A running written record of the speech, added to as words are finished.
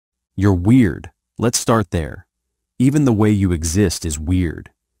You're weird. Let's start there. Even the way you exist is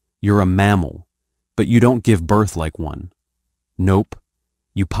weird. You're a mammal, but you don't give birth like one. Nope,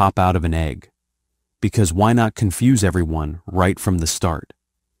 you pop out of an egg. Because why not confuse everyone right from the start?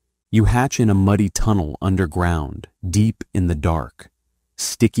 You hatch in a muddy tunnel underground, deep in the dark,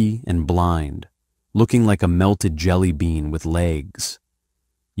 sticky and blind, looking like a melted jelly bean with legs.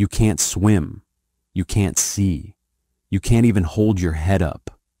 You can't swim. You can't see. You can't even hold your head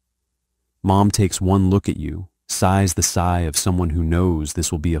up. Mom takes one look at you, sighs the sigh of someone who knows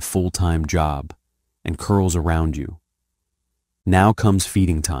this will be a full-time job, and curls around you. Now comes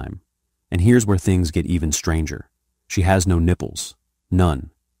feeding time, and here's where things get even stranger. She has no nipples.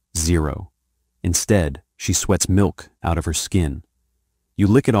 None. Zero. Instead, she sweats milk out of her skin. You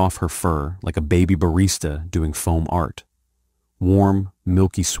lick it off her fur like a baby barista doing foam art. Warm,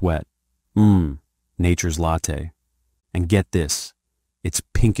 milky sweat. Nature's latte. And get this, it's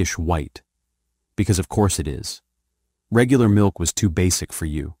pinkish white. Because of course it is. Regular milk was too basic for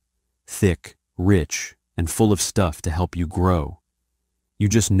you. Thick, rich, and full of stuff to help you grow. You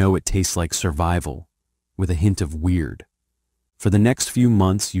just know it tastes like survival, with a hint of weird. For the next few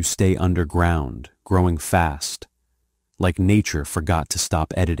months you stay underground, growing fast, like nature forgot to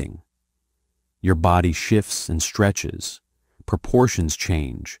stop editing. Your body shifts and stretches, proportions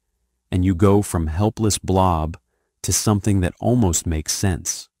change, and you go from helpless blob to something that almost makes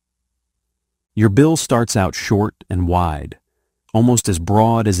sense. Your bill starts out short and wide, almost as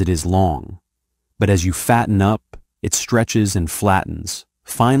broad as it is long, but as you fatten up, it stretches and flattens,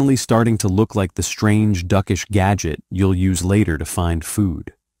 finally starting to look like the strange duckish gadget you'll use later to find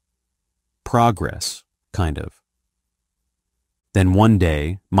food. Progress, kind of. Then one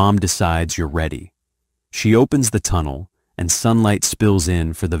day, Mom decides you're ready. She opens the tunnel, and sunlight spills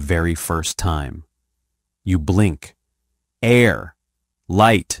in for the very first time. You blink. Air,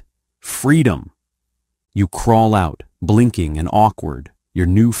 light, freedom. You crawl out, blinking and awkward, your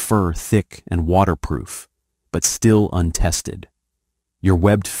new fur thick and waterproof, but still untested. Your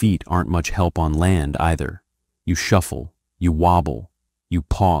webbed feet aren't much help on land either. You shuffle, you wobble, you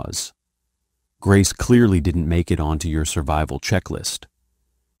pause. Grace clearly didn't make it onto your survival checklist.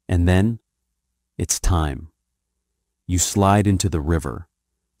 And then, it's time. You slide into the river,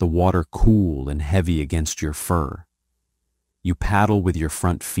 the water cool and heavy against your fur. You paddle with your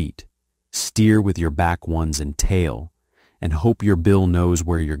front feet, steer with your back ones and tail, and hope your bill knows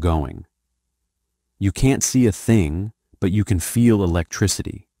where you're going. You can't see a thing, but you can feel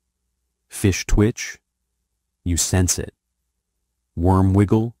electricity. Fish twitch, you sense it. Worm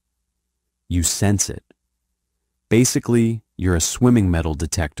wiggle, you sense it. Basically, you're a swimming metal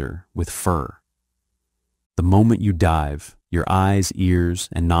detector with fur. The moment you dive, your eyes, ears,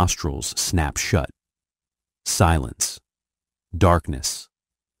 and nostrils snap shut. Silence. Darkness.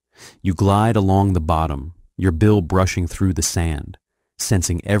 You glide along the bottom, your bill brushing through the sand,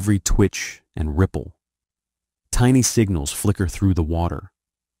 sensing every twitch and ripple. Tiny signals flicker through the water.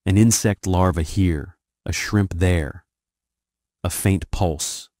 An insect larva here, a shrimp there. A faint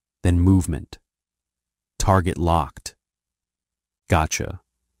pulse, then movement. Target locked. Gotcha.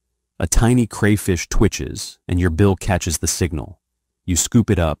 A tiny crayfish twitches, and your bill catches the signal. You scoop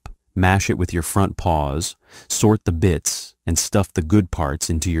it up, mash it with your front paws, sort the bits, and stuff the good parts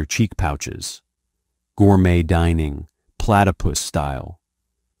into your cheek pouches. Gourmet dining, platypus style.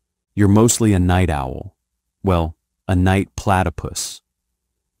 You're mostly a night owl. Well, a night platypus.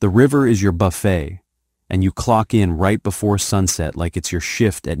 The river is your buffet, and you clock in right before sunset like it's your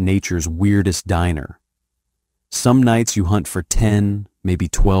shift at nature's weirdest diner. Some nights you hunt for 10, maybe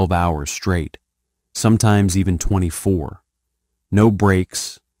 12 hours straight, sometimes even 24. No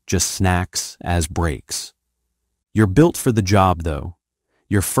breaks, just snacks as breaks. You're built for the job, though.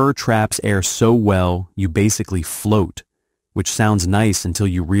 Your fur traps air so well you basically float, which sounds nice until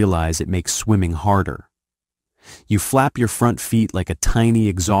you realize it makes swimming harder. You flap your front feet like a tiny,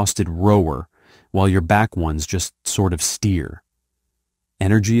 exhausted rower, while your back ones just sort of steer.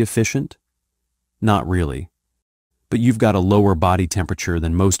 Energy efficient? Not really. But you've got a lower body temperature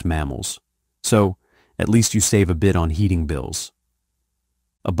than most mammals, so at least you save a bit on heating bills.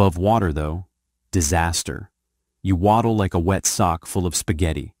 Above water, though, disaster. You waddle like a wet sock full of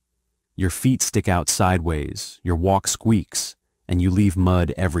spaghetti. Your feet stick out sideways, your walk squeaks, and you leave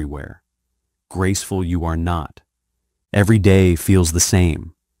mud everywhere. Graceful you are not. Every day feels the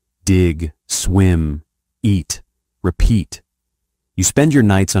same. Dig, swim, eat, repeat. You spend your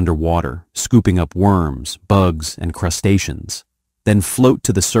nights underwater, scooping up worms, bugs, and crustaceans, then float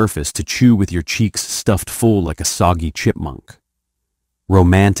to the surface to chew with your cheeks stuffed full like a soggy chipmunk.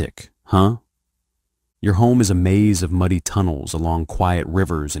 Romantic, huh? Your home is a maze of muddy tunnels along quiet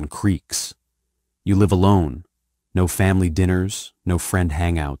rivers and creeks. You live alone, no family dinners, no friend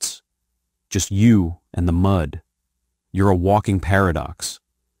hangouts. Just you and the mud. You're a walking paradox,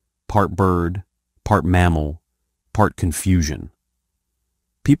 part bird, part mammal, part confusion.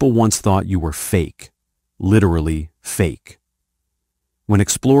 People once thought you were fake, literally fake. When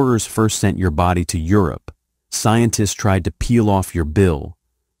explorers first sent your body to Europe, scientists tried to peel off your bill,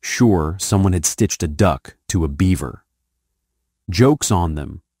 sure someone had stitched a duck to a beaver. Joke's on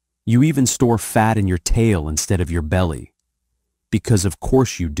them. You even store fat in your tail instead of your belly. Because of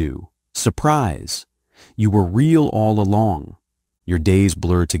course you do. Surprise! You were real all along. Your days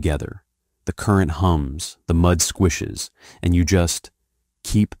blur together. The current hums, the mud squishes, and you just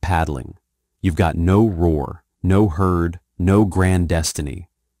keep paddling. You've got no roar, no herd, no grand destiny.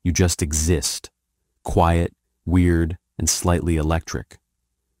 You just exist. Quiet, weird, and slightly electric.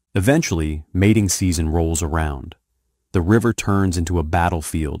 Eventually, mating season rolls around. The river turns into a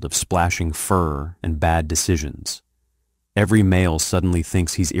battlefield of splashing fur and bad decisions. Every male suddenly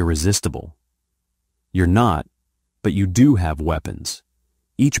thinks he's irresistible. You're not, but you do have weapons.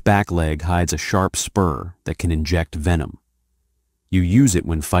 Each back leg hides a sharp spur that can inject venom. You use it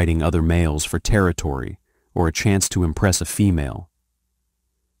when fighting other males for territory or a chance to impress a female.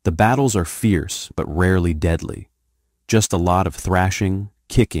 The battles are fierce but rarely deadly. Just a lot of thrashing,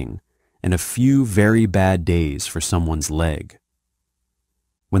 kicking, and a few very bad days for someone's leg.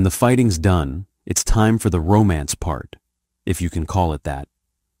 When the fighting's done, it's time for the romance part, if you can call it that.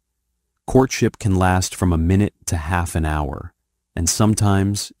 Courtship can last from a minute to half an hour, and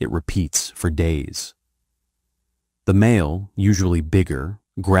sometimes it repeats for days. The male, usually bigger,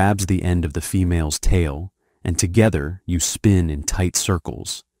 grabs the end of the female's tail, and together you spin in tight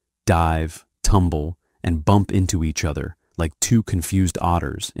circles, dive, tumble, and bump into each other like two confused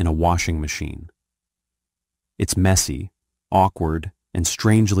otters in a washing machine. It's messy, awkward, and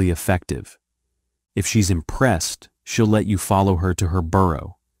strangely effective. If she's impressed, she'll let you follow her to her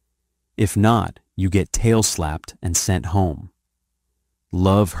burrow. If not, you get tail slapped and sent home.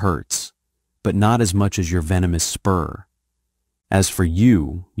 Love hurts, but not as much as your venomous spur. As for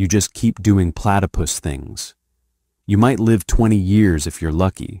you, you just keep doing platypus things. You might live 20 years if you're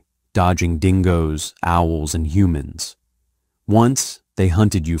lucky, dodging dingoes, owls, and humans. Once, they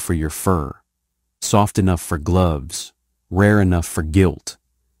hunted you for your fur, soft enough for gloves, rare enough for guilt.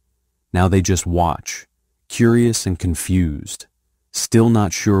 Now they just watch, curious and confused, still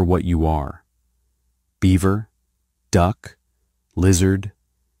not sure what you are. Beaver? Duck? Lizard?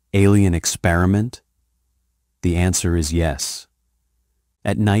 Alien experiment? The answer is yes.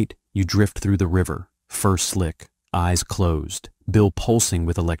 At night, you drift through the river, fur slick, eyes closed, bill pulsing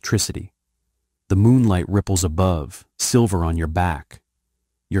with electricity. The moonlight ripples above, silver on your back.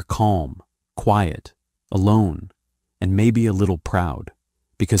 You're calm, quiet, alone, and maybe a little proud,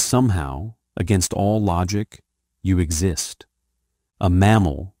 because somehow, against all logic, you exist. A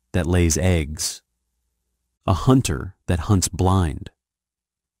mammal that lays eggs. A hunter that hunts blind.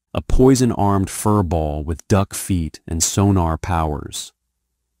 A poison-armed furball with duck feet and sonar powers.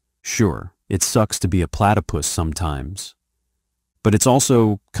 Sure, it sucks to be a platypus sometimes, but it's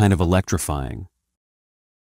also kind of electrifying.